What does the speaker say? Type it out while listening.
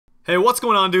Hey, what's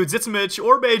going on, dudes? It's Mitch,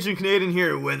 or Bajan Canadian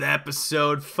here with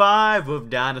episode 5 of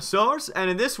Dinosaurs, and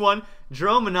in this one,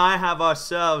 Jerome and I have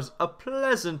ourselves a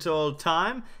pleasant old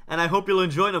time, and I hope you'll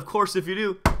enjoy it. And of course, if you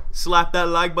do, slap that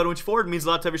like button, which forward means a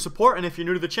lot to have your support, and if you're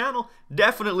new to the channel,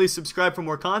 definitely subscribe for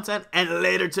more content. And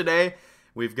later today,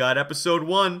 we've got episode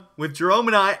 1 with Jerome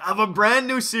and I of a brand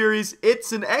new series.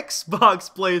 It's an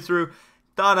Xbox playthrough.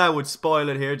 Thought I would spoil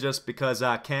it here just because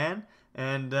I can.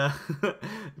 And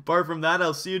apart from that,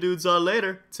 I'll see you dudes all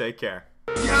later. Take care.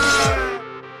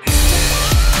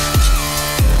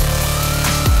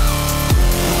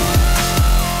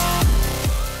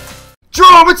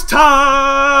 Jerome, it's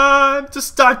time to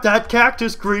start that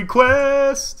cactus greed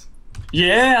quest.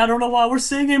 Yeah, I don't know why we're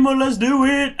singing, but let's do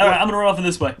it. All right, I'm gonna run off in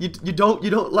this way. You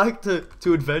don't like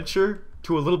to adventure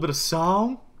to a little bit of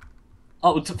song?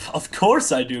 Oh, of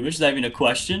course I do. Mitch, is that even a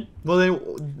question? Well,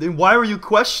 then why were you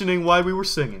questioning why we were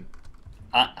singing?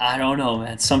 I don't know,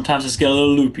 man. Sometimes it's get a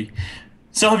little loopy.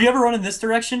 So, have you ever run in this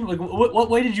direction? Like,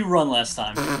 what way did you run last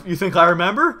time? You think I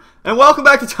remember? And welcome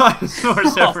back to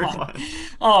Dinosaurs, everyone.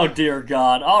 Oh, dear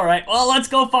God. All right, well, let's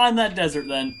go find that desert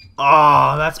then.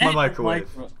 Oh, that's my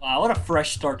microwave. Wow, what a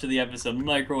fresh start to the episode.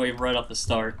 Microwave right off the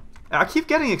start. I keep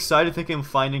getting excited thinking I'm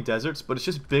finding deserts, but it's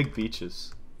just big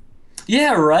beaches.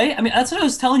 Yeah, right? I mean, that's what I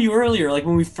was telling you earlier, like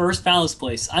when we first found this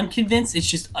place. I'm convinced it's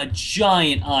just a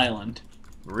giant island.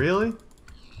 Really?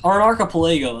 Or an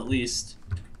archipelago, at least.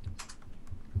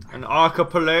 An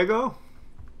archipelago?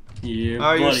 Yeah,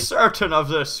 Are buddy. you certain of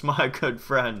this, my good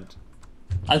friend?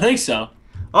 I think so.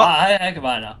 Oh, I can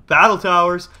buy now. battle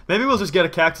towers. Maybe we'll just get a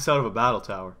cactus out of a battle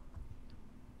tower.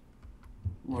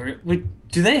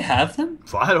 Wait, do they have them?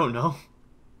 I don't know.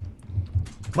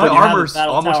 My But you have a armor's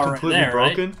battle almost tower right completely there,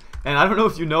 right? broken. And I don't know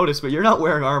if you noticed, but you're not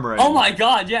wearing armor anymore. Oh my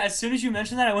God! Yeah, as soon as you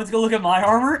mentioned that, I went to go look at my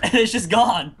armor, and it's just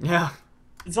gone. Yeah.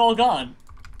 It's all gone.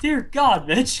 Dear God,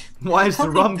 Mitch. Why is the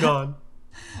rum gone?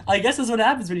 I guess that's what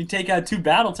happens when you take out 2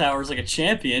 battle towers like a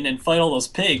champion and fight all those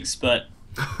pigs, but...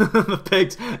 The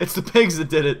pigs. It's the pigs that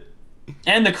did it.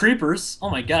 And the creepers.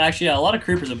 Oh my God, actually, yeah, a lot of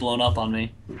creepers have blown up on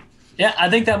me. Yeah, I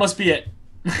think that must be it.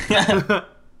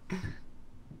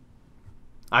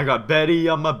 I got Betty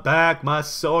on my back, my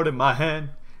sword in my hand.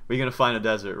 We're gonna find a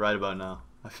desert right about now.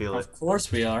 I feel it. Of course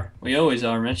we are. We always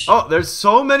are, Mitch. Oh, there's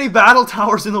so many battle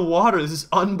towers in the water. This is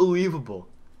unbelievable.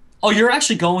 Oh, you're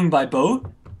actually going by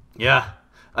boat? Yeah.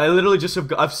 I literally just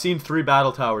have... I've seen 3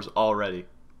 battle towers already.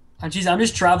 Oh, jeez, I'm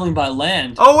just traveling by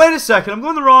land. Oh, wait a second. I'm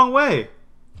going the wrong way.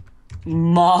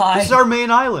 This is our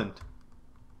main island.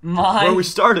 Where we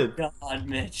started. God,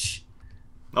 Mitch.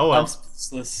 Oh, well. I'm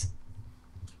speechless.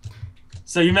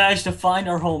 So you managed to find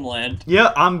our homeland.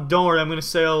 Yeah, don't worry. I'm going to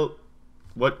sail...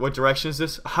 What direction is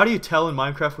this? How do you tell in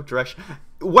Minecraft what direction?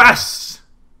 West!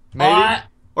 Maybe?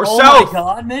 Or oh south! Oh my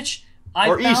God, Mitch. I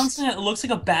or found east. something that looks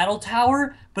like a battle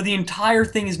tower, but the entire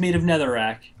thing is made of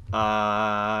netherrack.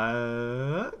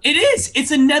 It is!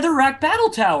 It's a netherrack battle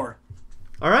tower!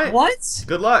 Alright. What?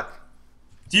 Good luck.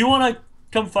 Do you want to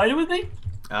come fight it with me?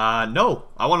 No.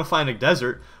 I want to find a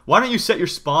desert. Why don't you set your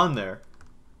spawn there?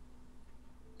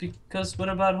 Because what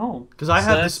about home? Because I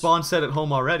have the spawn set at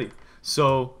home already.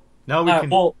 So, now we can...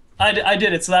 Well, I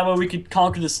did it, so that way we could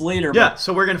conquer this later. Yeah,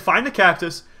 so we're going to find the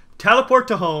cactus, teleport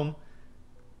to home,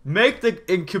 make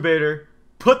the incubator,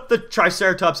 put the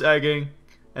Triceratops egg in,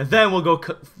 and then we'll go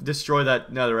destroy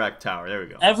that netherrack tower. There we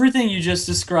go. Everything you just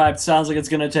described sounds like it's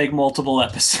going to take multiple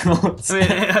episodes. I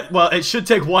mean, well, it should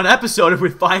take 1 episode if we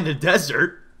find a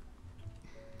desert.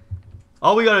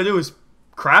 All we got to do is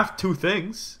craft 2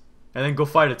 things, and then go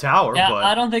fight a tower. Yeah, but...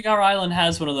 I don't think our island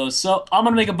has one of those, so I'm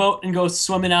going to make a boat and go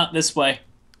swimming out this way,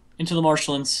 into the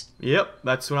marshlands. Yep,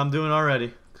 that's what I'm doing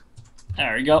already.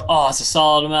 There we go. Oh, it's a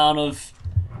solid amount of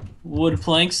wood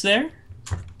planks there.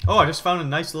 Oh, I just found a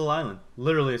nice little island.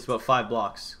 Literally, it's about 5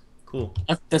 blocks. Cool.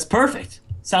 That's perfect.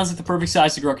 Sounds like the perfect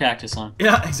size to grow cactus on.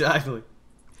 Yeah, exactly.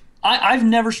 I've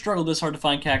never struggled this hard to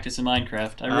find cactus in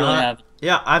Minecraft. I really haven't.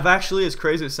 Yeah, I've actually, as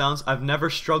crazy as it sounds, I've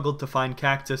never struggled to find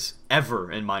cactus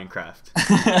ever in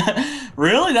Minecraft.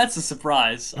 Really? That's a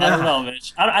surprise. I don't know,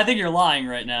 Mitch. I think you're lying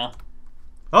right now.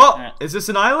 Oh, right. Is this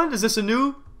an island? Is this a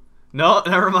new... No,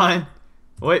 never mind.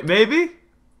 Wait, maybe? I'm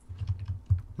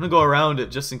gonna go around it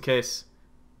just in case.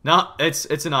 No, it's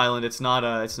an island. It's not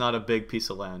a big piece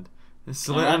of land. It's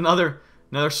another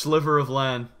sliver of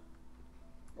land.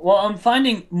 Well, I'm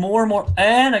finding more and more,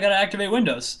 and I gotta activate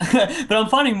Windows. But I'm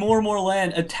finding more and more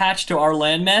land attached to our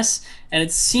landmass, and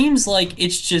it seems like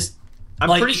it's just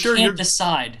Pretty sure it can't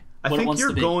decide what it wants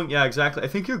to be. Yeah, exactly. I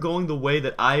think you're going the way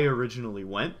that I originally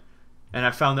went, and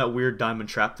I found that weird diamond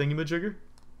trap thingamajigger.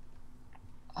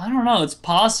 I don't know. It's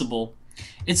possible.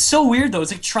 It's so weird though.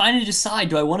 It's like trying to decide,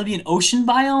 do I want to be an ocean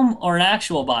biome or an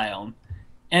actual biome?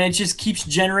 And it just keeps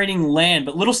generating land,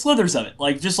 but little slithers of it.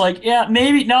 Like, just like, yeah,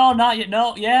 maybe, no, not yet,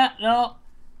 no, yeah, no.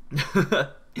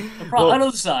 Well,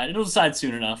 It'll decide. It'll decide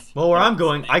soon enough. well, where I'm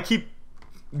going, I keep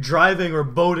driving or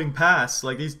boating past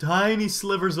like these tiny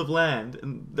slivers of land,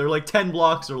 and they're like 10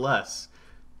 blocks or less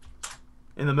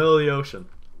in the middle of the ocean.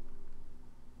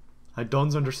 I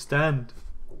don't understand.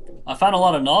 I found a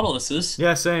lot of nautiluses.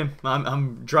 Yeah, same.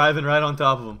 I'm driving right on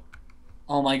top of them.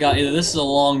 Oh my god, either this is a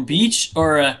long beach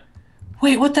or a...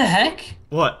 Wait, what the heck?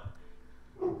 What?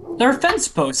 There are fence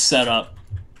posts set up.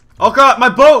 Oh god, my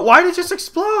boat! Why did it just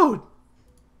explode?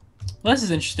 Well, this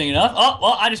is interesting enough. Oh,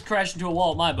 well, I just crashed into a wall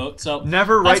with my boat, so...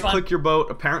 Never that's right-click your boat.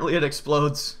 Apparently it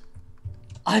explodes.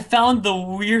 I found the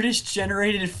weirdest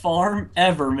generated farm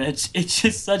ever, Mitch. It's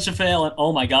just such a fail, and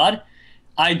oh my god.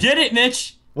 I did it,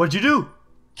 Mitch! What'd you do?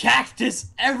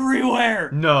 Cactus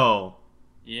everywhere! No.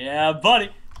 Yeah,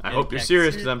 buddy. I hope you're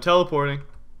serious, because I'm teleporting.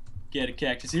 Get a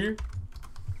cactus here.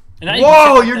 And now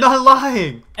Whoa, you're not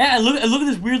lying! Yeah, look at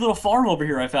this weird little farm over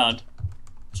here I found.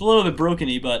 It's a little bit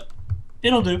broken-y, but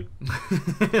it'll do.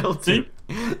 It'll do.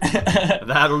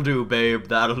 That'll do, babe.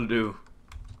 That'll do.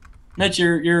 Mitch,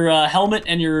 your helmet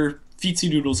and your feetsy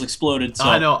doodles exploded. So.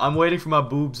 I know. I'm waiting for my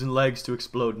boobs and legs to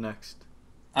explode next.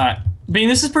 Alright. Being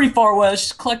this is pretty far away, let's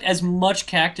just collect as much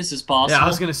cactus as possible. Yeah, I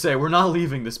was gonna say, we're not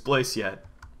leaving this place yet.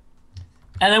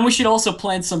 And then we should also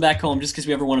plant some back home, just because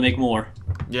we ever want to make more.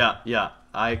 Yeah,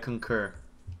 I concur.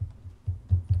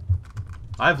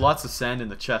 I have lots of sand in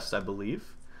the chest, I believe.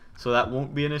 So that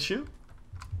won't be an issue.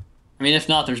 I mean, if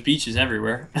not, there's beaches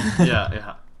everywhere.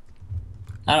 Yeah.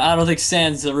 I don't think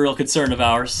sand's a real concern of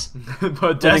ours.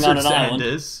 But desert sand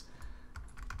is.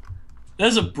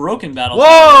 There's a broken battle.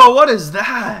 Whoa, what is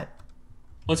that?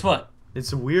 What's what?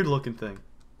 It's a weird looking thing.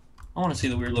 I want to see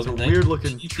the weird looking It's a thing. weird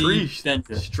looking tree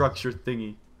structure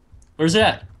thingy. Where's it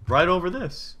at? Right over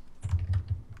this.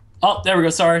 Oh, there we go.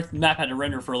 Sorry, the map had to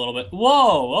render for a little bit.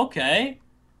 Whoa, okay.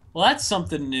 Well, that's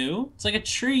something new. It's like a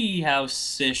tree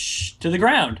house-ish to the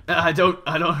ground. I don't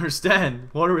understand.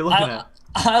 What are we looking at?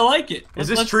 I like it. Is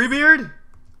this Treebeard?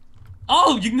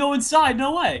 Oh, you can go inside.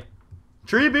 No way.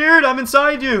 Treebeard, I'm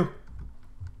inside you.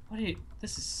 What are you...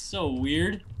 This is so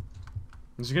weird.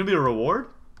 Is there gonna be a reward?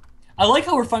 I like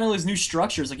how we're finding all these new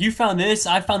structures. Like, you found this,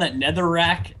 I found that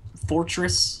netherrack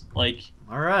fortress. Like...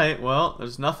 Alright, well,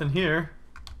 there's nothing here.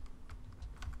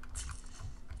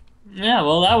 Yeah,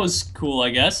 well, that was cool, I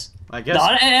guess. I guess. No,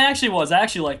 it actually was. I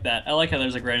actually like that. I like how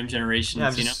there's like random generations, yeah,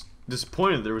 I'm just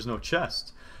disappointed there was no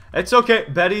chest. It's okay.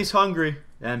 Betty's hungry,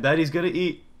 and Betty's gonna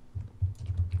eat.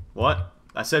 What?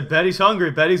 I said Betty's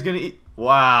hungry. Betty's gonna eat.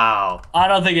 Wow. I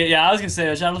don't think it... Yeah, I was gonna say,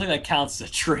 I don't think that counts as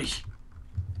a tree.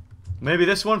 Maybe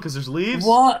this one, because there's leaves?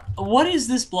 What is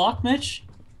this block, Mitch?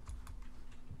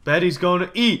 Betty's gonna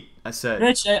eat, I said.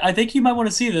 Mitch, I think you might want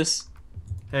to see this.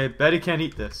 Hey, Betty can't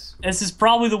eat this. This is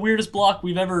probably the weirdest block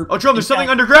we've ever... Oh, Jerome, there's something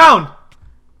underground!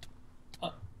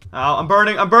 Oh, I'm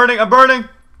burning, I'm burning, I'm burning!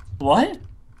 What?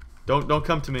 Don't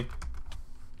come to me.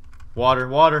 Water,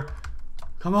 water.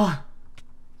 Come on.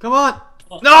 Come on!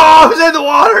 No, I was in the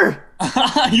water!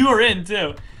 You were in,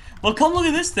 too. Well, come look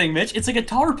at this thing, Mitch. It's like a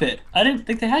tar pit. I didn't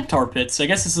think they had tar pits. I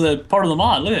guess this is a part of the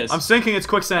mod. Look at this. I'm sinking. It's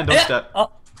quicksand. Don't step.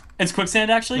 Oh, it's quicksand,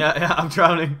 actually? Yeah, I'm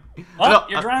drowning. Oh, no,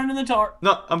 you're drowning in the tar.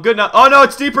 No, I'm good now. Oh, no,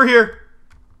 it's deeper here.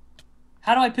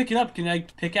 How do I pick it up? Can I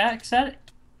pickaxe at it?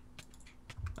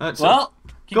 Well,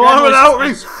 go on without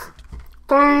me.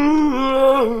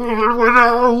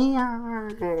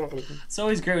 It's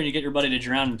always great when you get your buddy to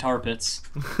drown in tar pits.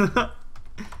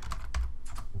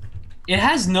 It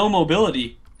has no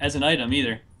mobility as an item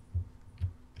either.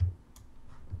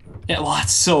 Yeah, well,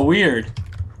 that's so weird.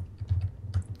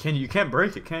 You can't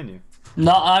break it, can you?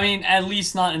 No, I mean, at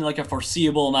least not in like a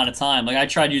foreseeable amount of time. Like, I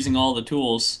tried using all the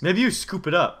tools. Maybe you scoop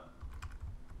it up.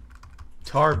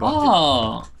 Tar bucket.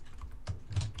 Oh.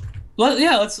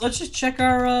 Yeah, let's just check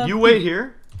our. You wait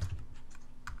here.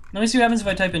 Let me see what happens if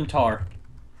I type in tar.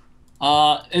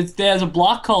 There's a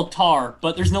block called tar,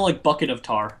 but there's no like bucket of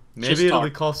tar. Maybe it'll be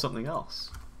called something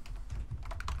else.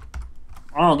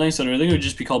 I don't think so. I think it would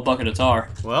just be called bucket of tar.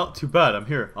 Well, too bad. I'm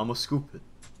here. I'm gonna scoop it.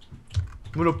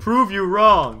 I'm gonna prove you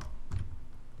wrong.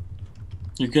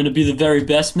 You're gonna be the very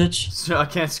best, Mitch? I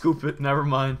can't scoop it. Never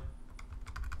mind.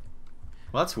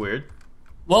 Well, that's weird.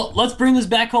 Well, let's bring this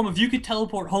back home. If you could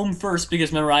teleport home first,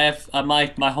 because remember, I have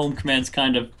my home command's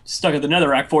kind of stuck at the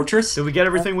netherrack fortress. Did we get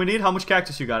everything we need? How much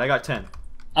cactus you got? I got 10.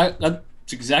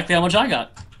 That's exactly how much I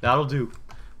got. That'll do.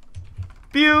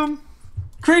 Boom!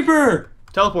 Creeper!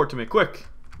 Teleport to me, quick.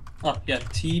 Oh, yeah,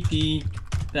 TP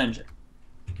Vengeance.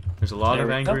 There's a lot of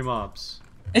angry mobs.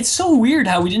 It's so weird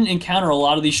how we didn't encounter a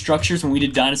lot of these structures when we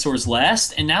did dinosaurs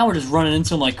last, and now we're just running into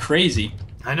them like crazy.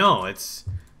 I know, it's...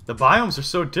 The biomes are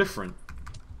so different.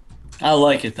 I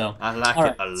like it, though. I like All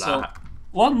it right, a so lot.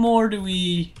 what more do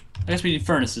we... I guess we need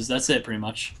furnaces. That's it, pretty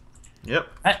much. Yep.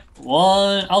 All right,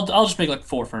 one... I'll just make like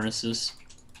 4 furnaces.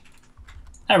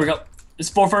 There we go. Is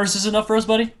 4 furnaces enough for us,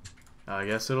 buddy? I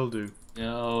guess it'll do.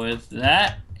 Go with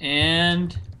that,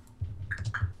 and...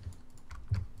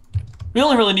 We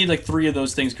only really need like 3 of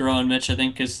those things growing, Mitch, I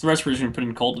think, because the rest we're just going to put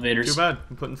in cultivators. Too bad.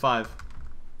 I'm putting 5.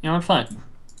 You know, I'm fine.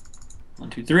 1,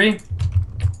 2, 3.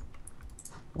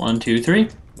 1, 2, 3.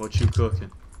 What you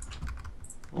cooking?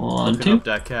 1, Cooking 2. up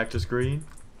that cactus green?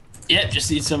 Yep,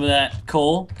 just eat some of that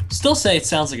coal. Still say it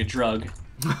sounds like a drug.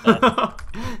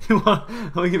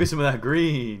 Let me give you some of that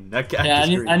green. That cactus Yeah,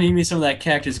 green. I need me some of that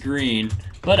cactus green.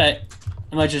 But it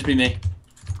might just be me.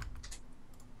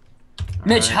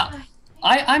 Mitch, right.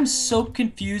 I'm so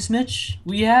confused, Mitch.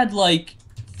 We had like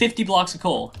 50 blocks of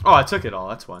coal. Oh, I took it all.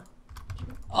 That's why.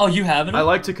 Oh, you have it? I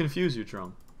like to confuse you,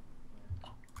 Jerome.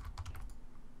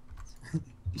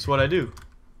 That's what I do.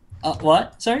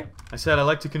 What? Sorry? I said I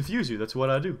like to confuse you. That's what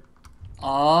I do.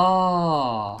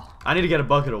 Oh. I need to get a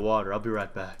bucket of water. I'll be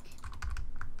right back.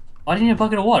 Why do you need a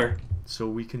bucket of water? So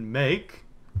we can make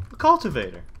a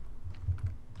cultivator.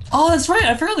 Oh, that's right.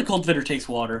 I forgot the cultivator takes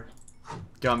water.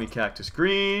 Got me cactus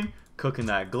green. Cooking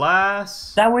that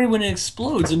glass. That way, when it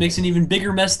explodes, it makes an even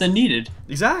bigger mess than needed.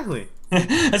 Exactly.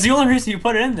 That's the only reason you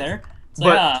put it in there. It's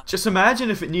But like, just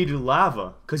imagine if it needed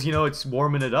lava. Because, you know, it's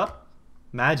warming it up.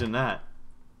 Imagine that.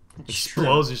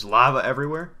 Explodes, there's lava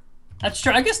everywhere. That's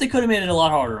true. I guess they could have made it a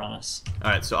lot harder on us.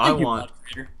 Alright, so I Thank you, want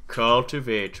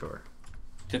cultivator.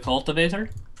 The cultivator?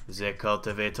 The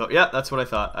cultivator. Yeah, that's what I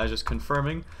thought. I was just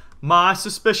confirming my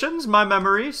suspicions, my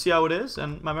memory. See how it is?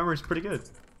 And my memory's pretty good.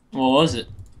 What was it?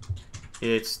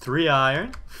 It's 3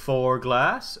 iron, 4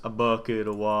 glass, a bucket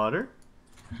of water,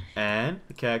 and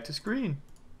a cactus green.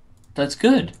 That's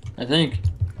good, I think.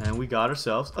 And we got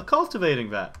ourselves a cultivating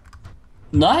vat.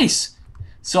 Nice.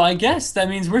 So I guess that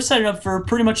means we're setting up for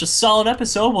pretty much a solid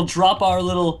episode. We'll drop our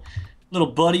little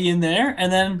buddy in there,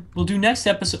 and then we'll do next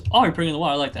episode. Oh, you're putting in the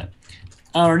water. I like that.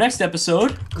 Our next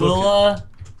episode, we'll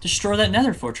destroy that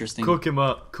nether fortress thing. Cook him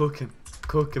up, cook him.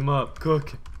 Cook him up,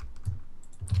 cook him.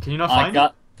 Can you not find him?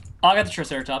 I got the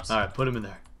Triceratops. Alright, put him in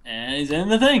there. And he's in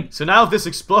the thing. So now if this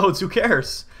explodes, who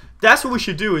cares? That's what we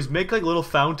should do, is make like little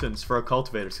fountains for our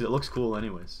cultivators, because it looks cool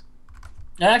anyways.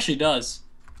 It actually does.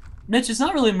 Mitch, it's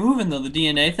not really moving though, the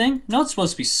DNA thing. No, it's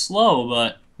supposed to be slow,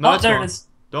 but... No, oh, it's there not. it is.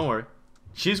 Don't worry.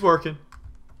 She's working.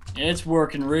 It's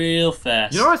working real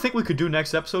fast. You know what I think we could do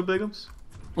next episode, Bigums?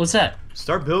 What's that?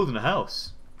 Start building a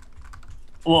house.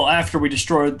 Well, after we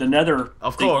destroyed the nether...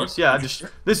 Of thingy. course, yeah. This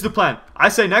is the plan. I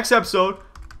say next episode,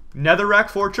 Netherrack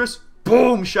Fortress,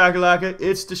 boom, shakalaka,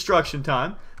 it's destruction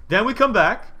time. Then we come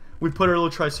back, we put our little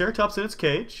Triceratops in its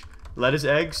cage, let his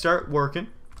eggs start working.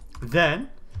 Then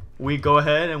we go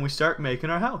ahead and we start making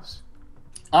our house.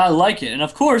 I like it. And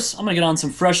of course, I'm going to get on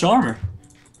some fresh armor.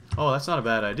 Oh, that's not a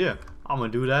bad idea. I'm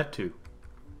going to do that too.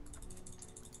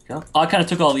 I kind of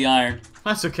took all the iron.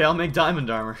 That's okay, I'll make diamond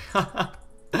armor.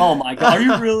 Oh my god, are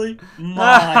you really?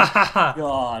 My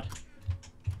god.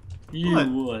 You What?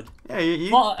 would. Yeah,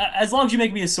 Well, as long as you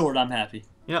make me a sword, I'm happy.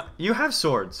 yeah, you have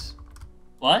swords.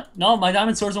 What? No, my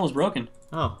diamond sword's almost broken.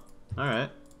 Oh, alright.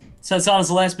 So it's on its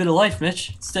last bit of life,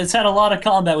 Mitch. It's had a lot of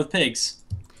combat with pigs.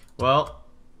 Well,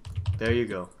 there you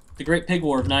go. The Great Pig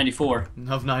War of 94.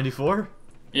 Of 94?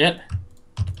 Yep.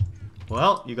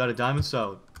 Well, you got a diamond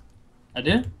sword I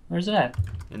did? Where's it at?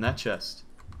 in that chest.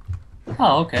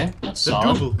 Oh, okay. That's The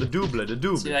solid. the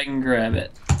double. See if I can grab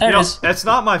it. There You it know, is. it's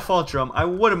not my fault, Drum. I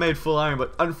would have made full iron,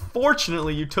 but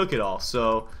unfortunately you took it all,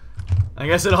 so I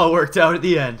guess it all worked out at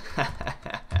the end.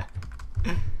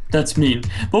 That's mean.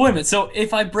 But wait a minute, so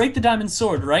if I break the diamond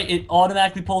sword, right, it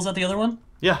automatically pulls out the other one?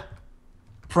 Yeah.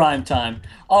 Prime time.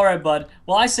 Alright, bud.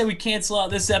 Well, I say we cancel out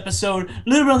this episode a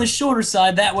little bit on the shorter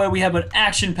side. That way we have an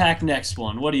action-packed next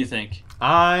one. What do you think?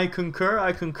 I concur,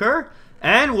 I concur.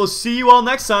 And we'll see you all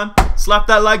next time. Slap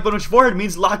that like button on your forehead. It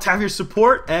means a lot to have your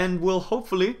support, and we'll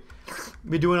hopefully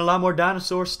be doing a lot more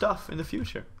dinosaur stuff in the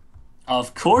future.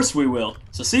 Of course we will.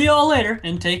 So see you all later,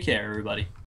 and take care, everybody.